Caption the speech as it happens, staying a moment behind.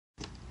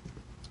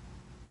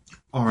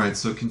Alright,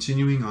 so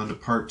continuing on to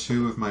part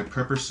 2 of my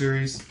prepper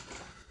series,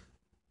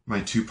 my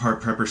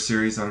 2-part prepper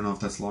series. I don't know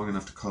if that's long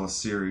enough to call a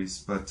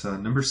series, but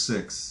number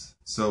 6.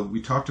 So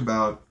we talked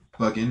about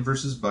bug in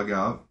versus bug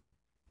out,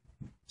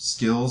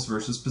 skills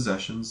versus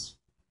possessions,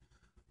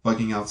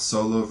 bugging out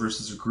solo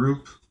versus a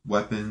group,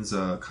 weapons,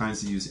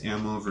 kinds that use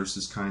ammo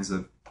versus kinds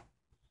that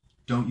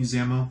don't use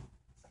ammo,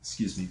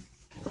 excuse me,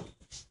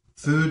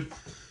 food,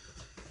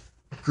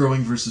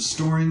 growing versus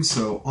storing.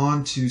 So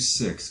on to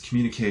 6,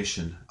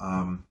 communication.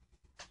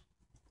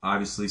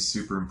 Obviously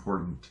super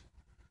important.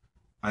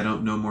 I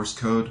don't know Morse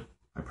code.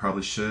 I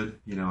probably should.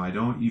 I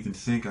don't even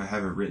think I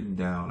have it written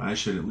down. I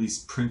should at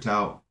least print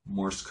out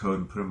Morse code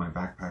and put it in my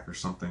backpack or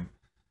something.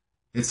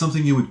 It's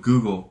something you would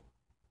Google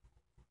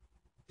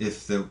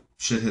if the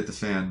shit hit the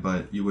fan,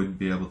 but you wouldn't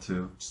be able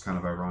to. It's kind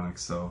of ironic.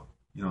 So,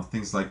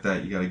 things like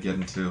that, you got to get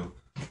into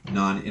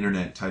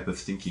non-internet type of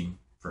thinking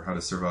for how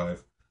to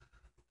survive.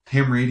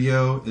 Ham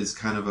radio is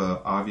kind of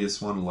a obvious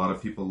one. A lot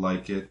of people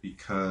like it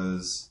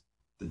because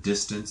the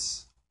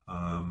distance.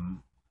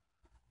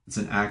 It's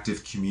an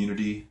active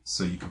community,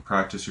 so you can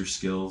practice your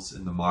skills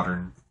in the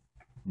modern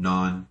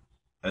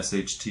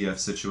non-shtf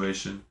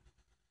situation.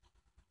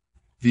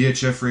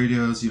 VHF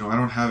radios, I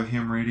don't have a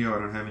ham radio. I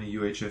don't have any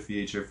UHF,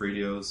 VHF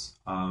radios.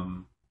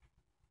 My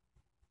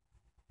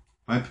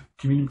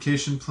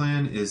communication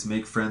plan is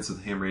make friends with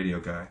the ham radio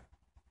guy.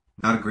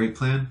 Not a great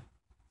plan,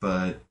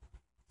 but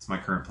it's my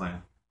current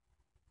plan.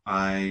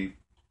 I,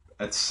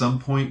 at some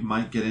point,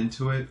 might get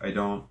into it. I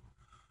don't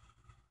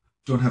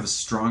have a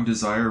strong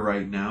desire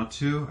right now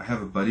to. I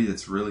have a buddy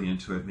that's really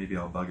into it. Maybe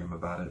I'll bug him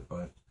about it,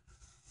 but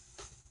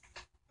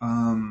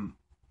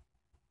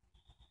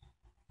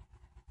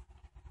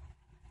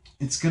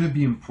it's going to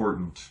be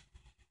important,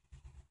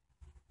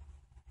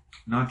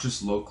 not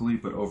just locally,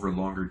 but over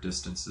longer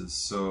distances.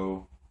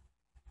 So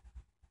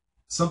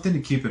something to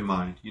keep in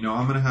mind.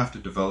 I'm going to have to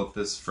develop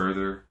this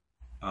further.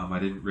 I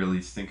didn't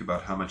really think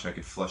about how much I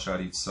could flesh out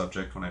each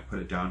subject when I put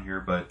it down here,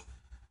 but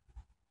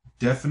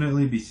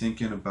definitely be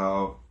thinking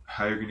about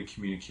how you're going to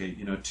communicate.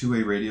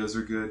 Two-way radios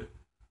are good.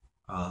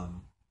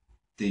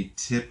 They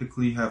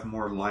typically have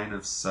more line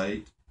of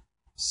sight.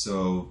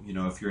 So,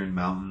 if you're in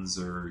mountains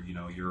or,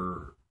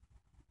 you're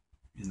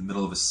in the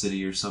middle of a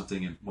city or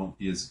something, it won't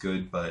be as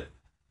good, but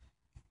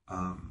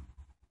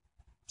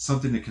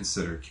something to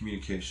consider,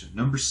 communication.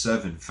 Number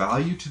 7,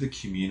 value to the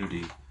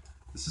community.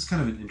 This is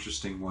kind of an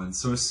interesting one.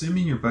 So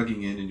assuming you're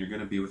bugging in and you're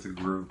going to be with a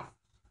group,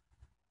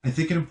 I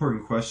think an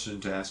important question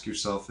to ask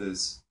yourself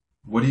is,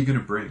 what are you going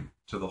to bring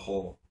to the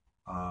whole?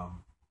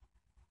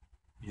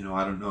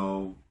 I don't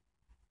know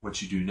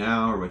what you do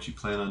now or what you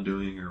plan on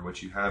doing or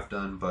what you have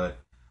done, but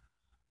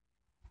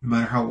no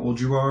matter how old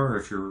you are, or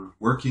if you're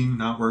working,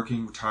 not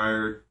working,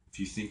 retired, if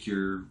you think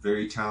you're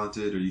very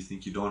talented or you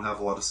think you don't have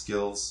a lot of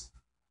skills,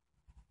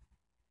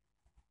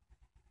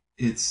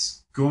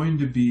 it's going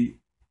to be,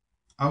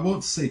 I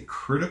won't say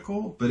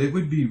critical, but it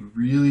would be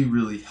really,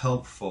 really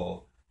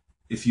helpful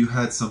if you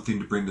had something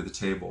to bring to the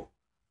table.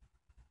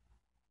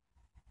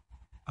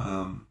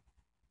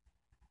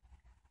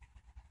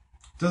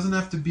 Doesn't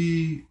have to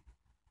be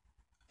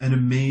an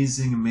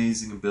amazing,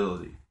 amazing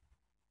ability.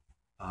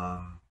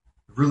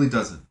 It really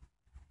doesn't.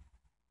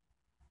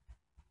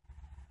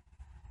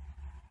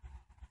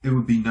 It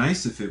would be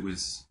nice if it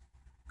was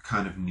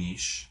kind of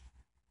niche.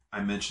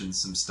 I mentioned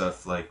some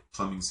stuff like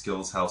plumbing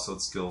skills,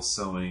 household skills,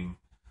 sewing,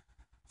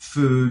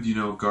 food,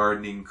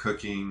 gardening,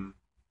 cooking,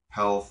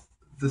 health,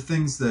 the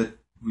things that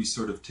we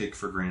sort of take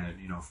for granted,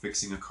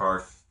 fixing a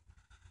car,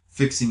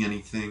 fixing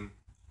anything.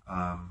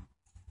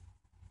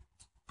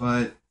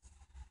 But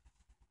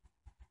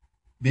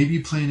maybe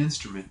you play an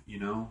instrument,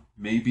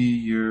 maybe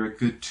you're a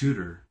good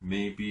tutor,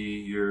 maybe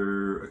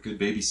you're a good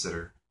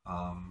babysitter,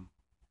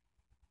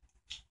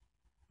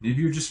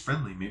 maybe you're just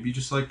friendly, maybe you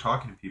just like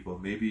talking to people,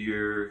 maybe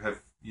you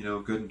have,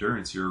 good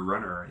endurance, you're a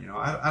runner,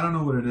 I don't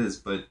know what it is,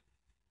 but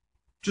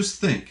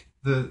just think,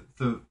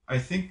 I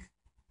think,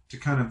 to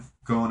kind of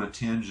go on a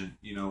tangent,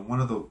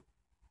 one of the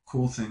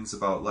cool things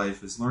about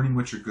life is learning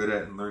what you're good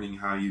at and learning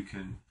how you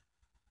can,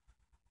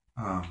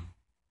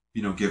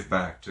 give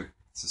back to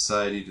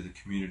society, to the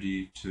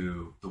community,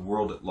 to the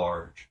world at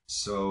large.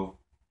 So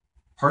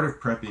part of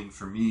prepping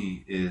for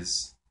me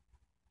is,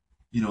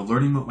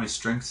 learning what my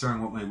strengths are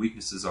and what my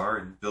weaknesses are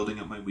and building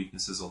up my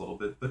weaknesses a little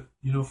bit, but,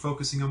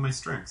 focusing on my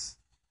strengths.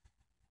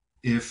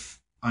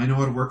 If I know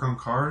how to work on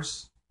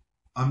cars,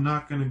 I'm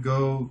not going to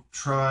go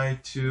try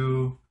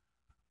to,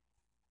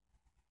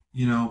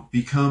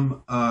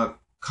 become a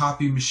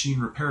copy machine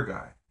repair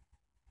guy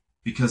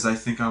because I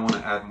think I want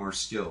to add more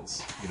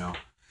skills,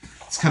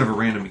 It's kind of a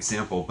random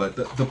example, but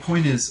the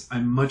point is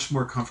I'm much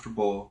more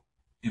comfortable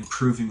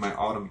improving my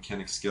auto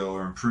mechanic skill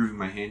or improving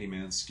my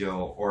handyman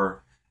skill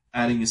or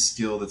adding a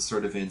skill that's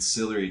sort of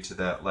ancillary to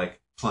that, like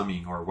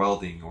plumbing or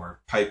welding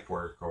or pipe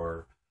work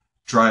or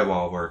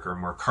drywall work or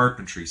more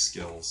carpentry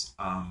skills.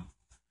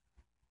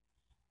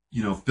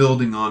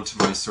 Building onto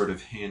my sort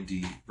of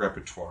handy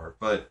repertoire.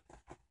 But,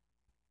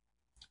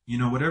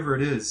 whatever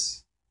it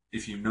is,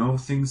 if you know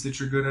things that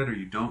you're good at or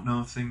you don't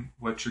know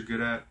what you're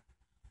good at,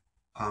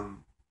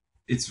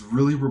 it's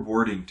really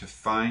rewarding to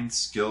find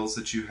skills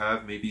that you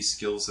have, maybe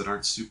skills that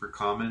aren't super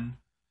common,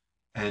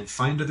 and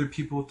find other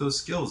people with those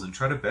skills and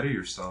try to better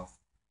yourself.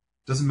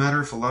 Doesn't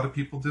matter if a lot of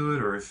people do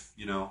it or if,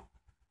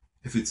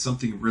 if it's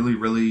something really,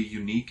 really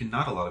unique and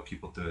not a lot of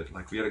people do it.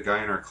 Like we had a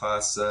guy in our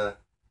class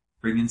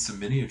bring in some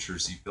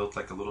miniatures. He built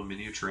like a little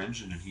miniature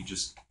engine and he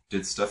just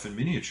did stuff in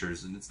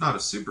miniatures. And it's not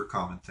a super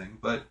common thing,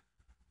 but,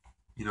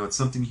 it's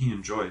something he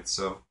enjoyed.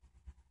 So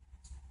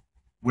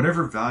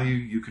whatever value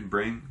you can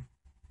bring,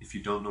 if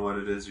you don't know what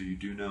it is or you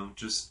do know,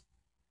 just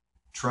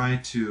try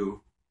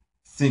to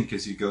think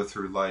as you go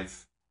through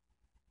life,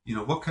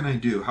 what can I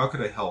do? How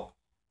could I help?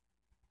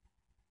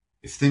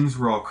 If things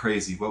were all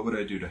crazy, what would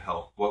I do to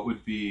help? What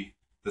would be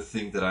the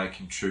thing that I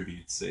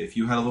contribute? Say, if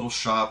you had a little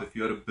shop, if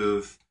you had a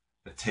booth,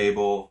 a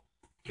table,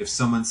 if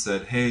someone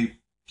said, hey,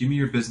 give me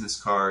your business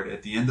card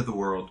at the end of the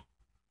world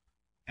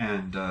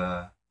and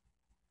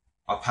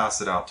I'll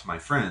pass it out to my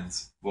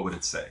friends, what would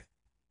it say?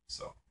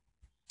 So,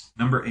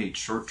 number 8,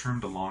 short-term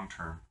to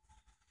long-term.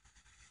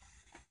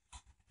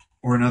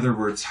 Or in other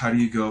words, how do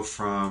you go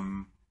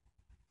from,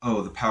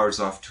 the power's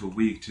off to a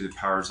week to the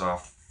power's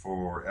off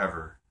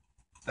forever?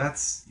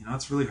 That's,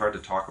 it's really hard to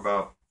talk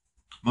about,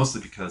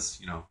 mostly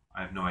because,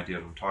 I have no idea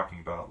what I'm talking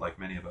about, like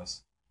many of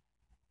us.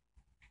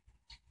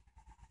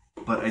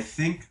 But I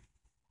think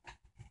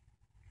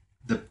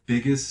the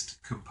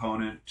biggest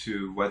component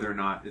to whether or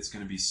not it's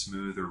going to be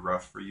smooth or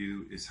rough for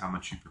you is how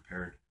much you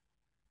prepared.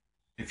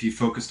 If you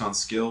focused on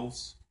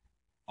skills,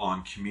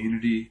 on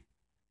community,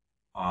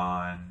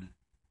 on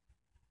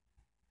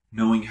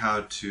knowing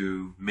how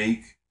to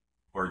make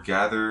or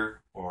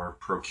gather or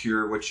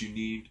procure what you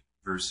need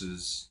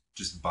versus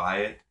just buy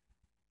it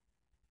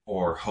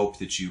or hope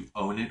that you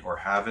own it or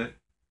have it,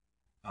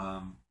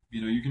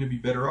 you're going to be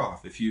better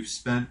off. If you've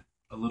spent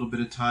a little bit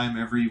of time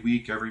every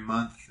week, every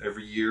month,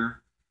 every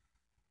year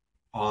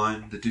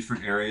on the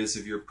different areas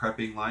of your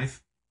prepping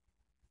life,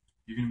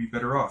 you're going to be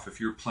better off. If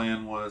your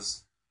plan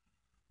was,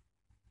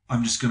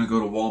 I'm just going to go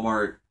to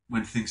Walmart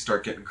when things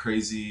start getting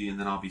crazy and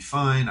then I'll be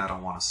fine. I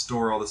don't want to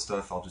store all this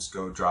stuff. I'll just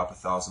go drop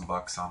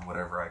 $1,000 on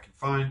whatever I can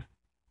find.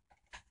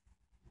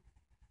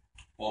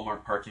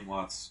 Walmart parking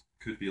lots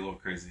could be a little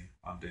crazy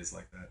on days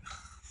like that.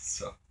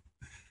 So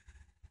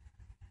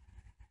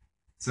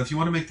if you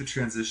want to make the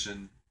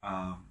transition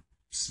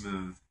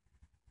smooth,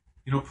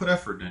 put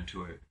effort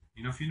into it.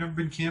 If you've never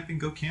been camping,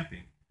 go camping.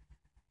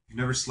 If you've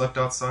never slept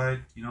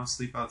outside,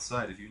 sleep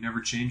outside. If you've never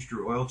changed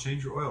your oil,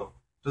 change your oil.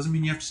 Doesn't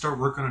mean you have to start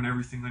working on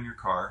everything on your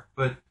car,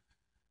 but,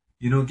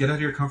 get out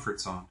of your comfort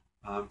zone.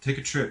 Take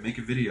a trip, make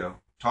a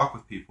video, talk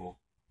with people.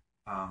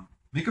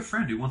 Make a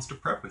friend who wants to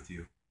prep with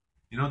you.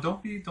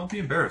 Don't be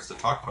embarrassed to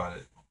talk about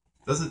it.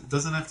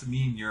 Doesn't have to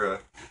mean you're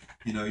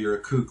a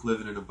kook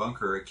living in a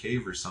bunker or a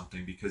cave or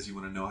something because you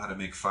want to know how to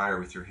make fire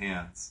with your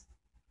hands.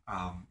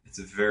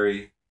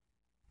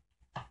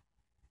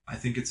 I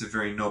think it's a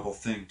very noble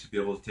thing to be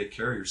able to take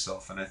care of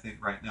yourself. And I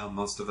think right now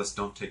most of us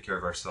don't take care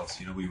of ourselves.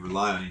 We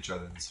rely on each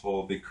other in this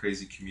whole big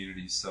crazy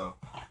community. So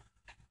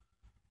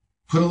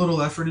put a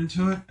little effort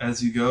into it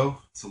as you go.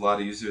 It's a lot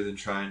easier than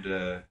trying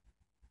to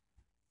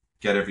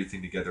get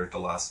everything together at the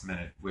last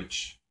minute,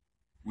 which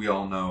we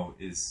all know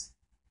it's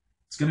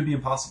going to be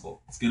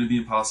impossible. It's going to be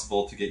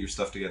impossible to get your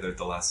stuff together at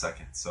the last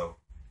second. So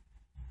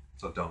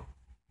don't.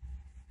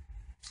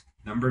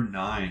 Number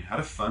 9, how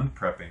to fund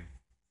prepping.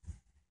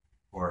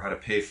 Or how to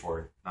pay for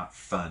it. Not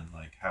fun,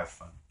 like have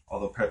fun.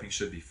 Although prepping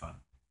should be fun.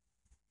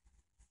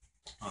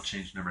 I'll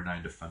change number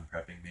 9 to fun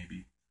prepping,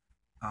 maybe.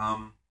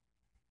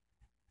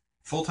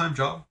 Full-time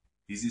job.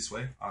 Easiest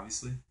way,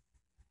 obviously.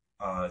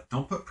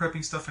 Don't put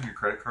prepping stuff on your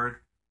credit card.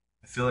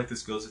 I feel like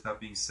this goes without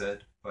being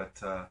said, but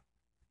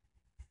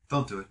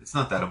don't do it. It's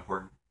not that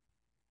important.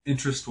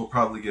 Interest will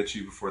probably get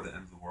you before the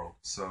end of the world.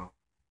 So,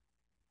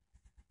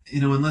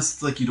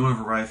 unless like you don't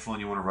have a rifle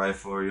and you want a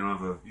rifle, or you don't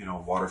have a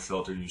water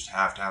filter and you just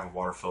have to have a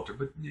water filter.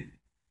 But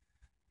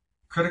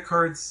credit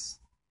cards,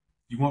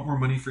 you want more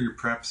money for your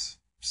preps,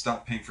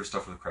 stop paying for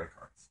stuff with credit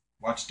cards.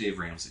 Watch Dave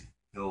Ramsey.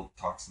 He'll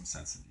talk some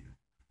sense into you.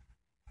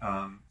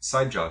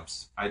 Side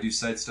jobs. I do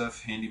side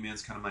stuff.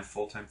 Handyman's kind of my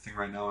full-time thing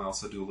right now. I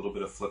also do a little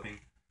bit of flipping.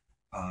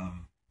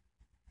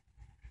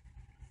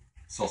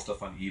 Sell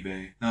stuff on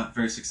eBay. Not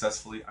very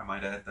successfully, I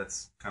might add.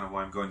 That's kind of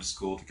why I'm going to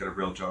school, to get a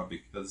real job,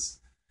 because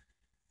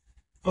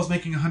if I was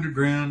making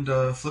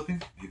 $100,000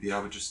 flipping, maybe I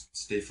would just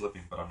stay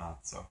flipping, but I'm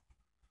not. So,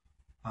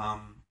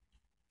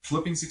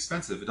 flipping's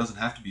expensive. It doesn't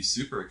have to be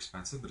super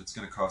expensive, but it's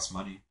going to cost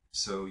money.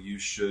 So you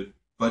should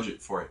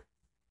budget for it.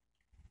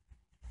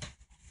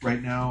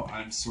 Right now,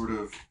 I'm sort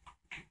of,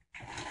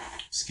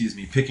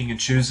 picking and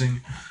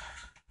choosing.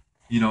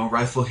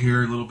 Rifle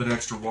here, a little bit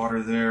extra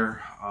water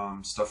there,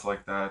 stuff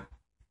like that.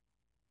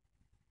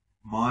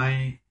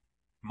 My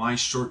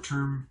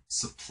short-term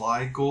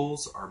supply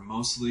goals are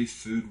mostly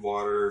food,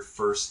 water,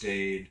 first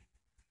aid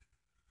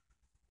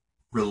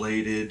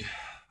related.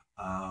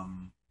 I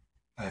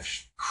have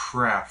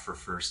crap for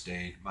first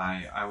aid.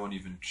 I won't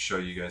even show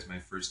you guys my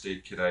first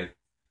aid kit.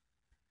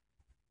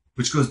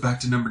 Which goes back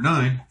to number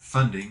 9,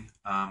 funding.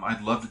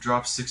 I'd love to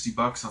drop $60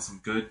 on some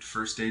good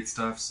first aid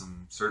stuff,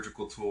 some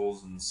surgical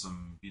tools, and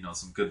some,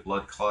 some good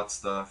blood clot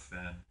stuff,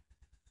 and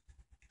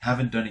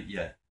haven't done it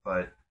yet,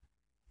 but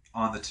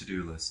on the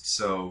to-do list.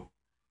 So,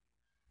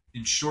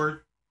 in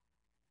short,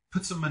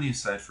 put some money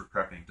aside for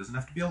prepping. Doesn't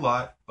have to be a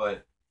lot,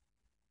 but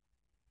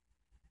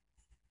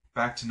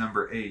back to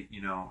number 8,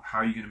 how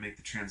are you going to make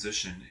the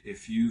transition?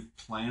 If you've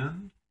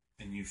planned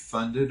and you've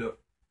funded,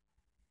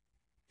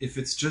 if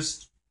it's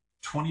just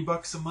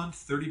 $20 a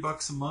month,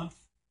 $30 a month,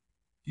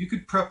 you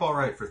could prep all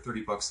right for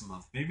 $30 a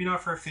month. Maybe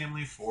not for a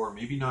family of 4,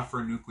 maybe not for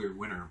a nuclear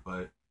winter,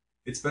 but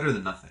it's better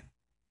than nothing,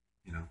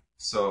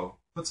 So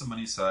put some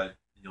money aside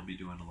and you'll be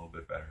doing a little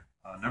bit better.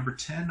 Number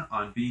 10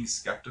 on being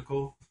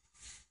skeptical.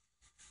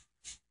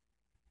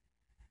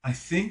 I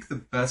think the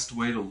best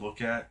way to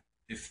look at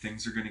if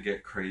things are going to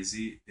get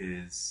crazy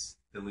is,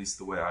 at least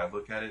the way I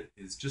look at it,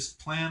 is just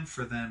plan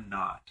for them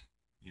not,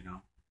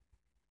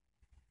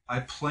 I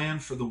plan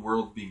for the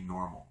world being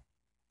normal.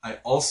 I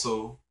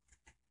also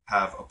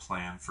have a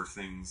plan for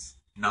things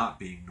not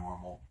being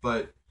normal.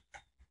 But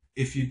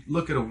if you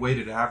look at a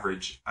weighted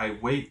average, I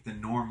weight the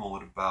normal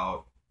at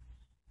about,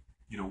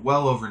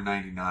 well over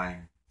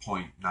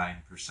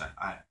 99.9%.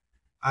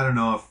 I don't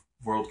know if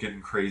world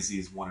getting crazy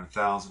is 1 in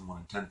 1,000, 1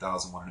 in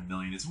 10,000, 1 in a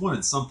million. It's 1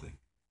 in something.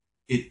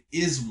 It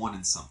is 1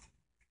 in something.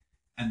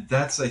 And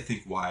that's, I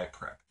think, why I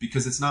prep.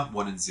 Because it's not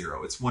 1 in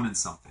 0. It's 1 in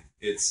something.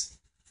 It's,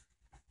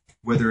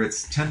 whether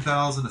it's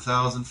 10,000,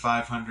 1,000,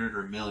 500,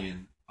 or a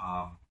million,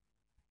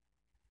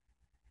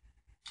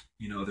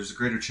 there's a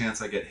greater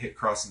chance I get hit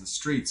crossing the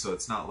street, so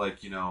it's not like,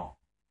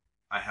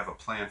 I have a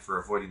plan for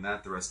avoiding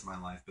that the rest of my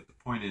life. But the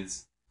point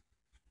is,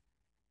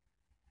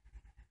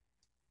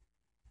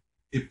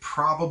 it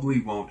probably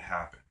won't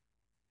happen.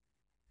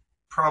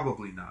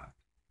 Probably not.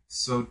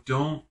 So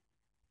don't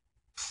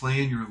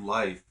plan your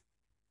life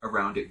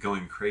around it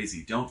going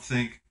crazy. Don't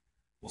think,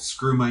 well,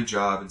 screw my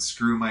job and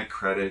screw my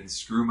credit and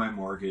screw my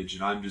mortgage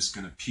and I'm just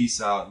going to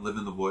peace out and live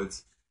in the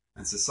woods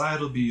and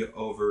society will be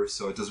over,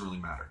 so it doesn't really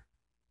matter.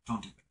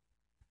 Don't do that.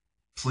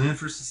 Plan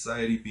for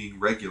society being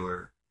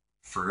regular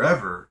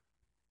forever,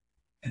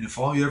 and if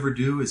all you ever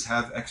do is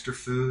have extra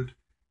food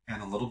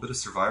and a little bit of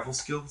survival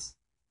skills,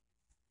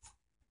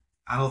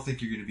 I don't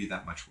think you're going to be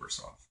that much worse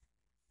off.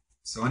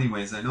 So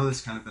anyways, I know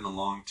this kind of been a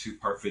long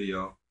 2-part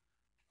video,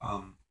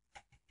 and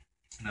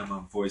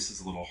my voice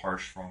is a little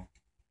harsh from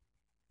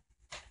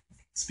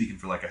speaking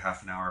for like a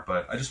half an hour,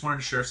 but I just wanted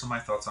to share some of my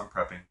thoughts on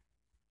prepping.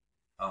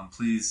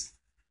 Please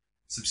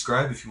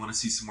subscribe if you want to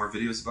see some more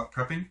videos about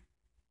prepping.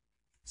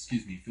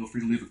 Excuse me, feel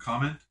free to leave a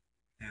comment,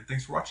 and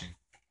thanks for watching.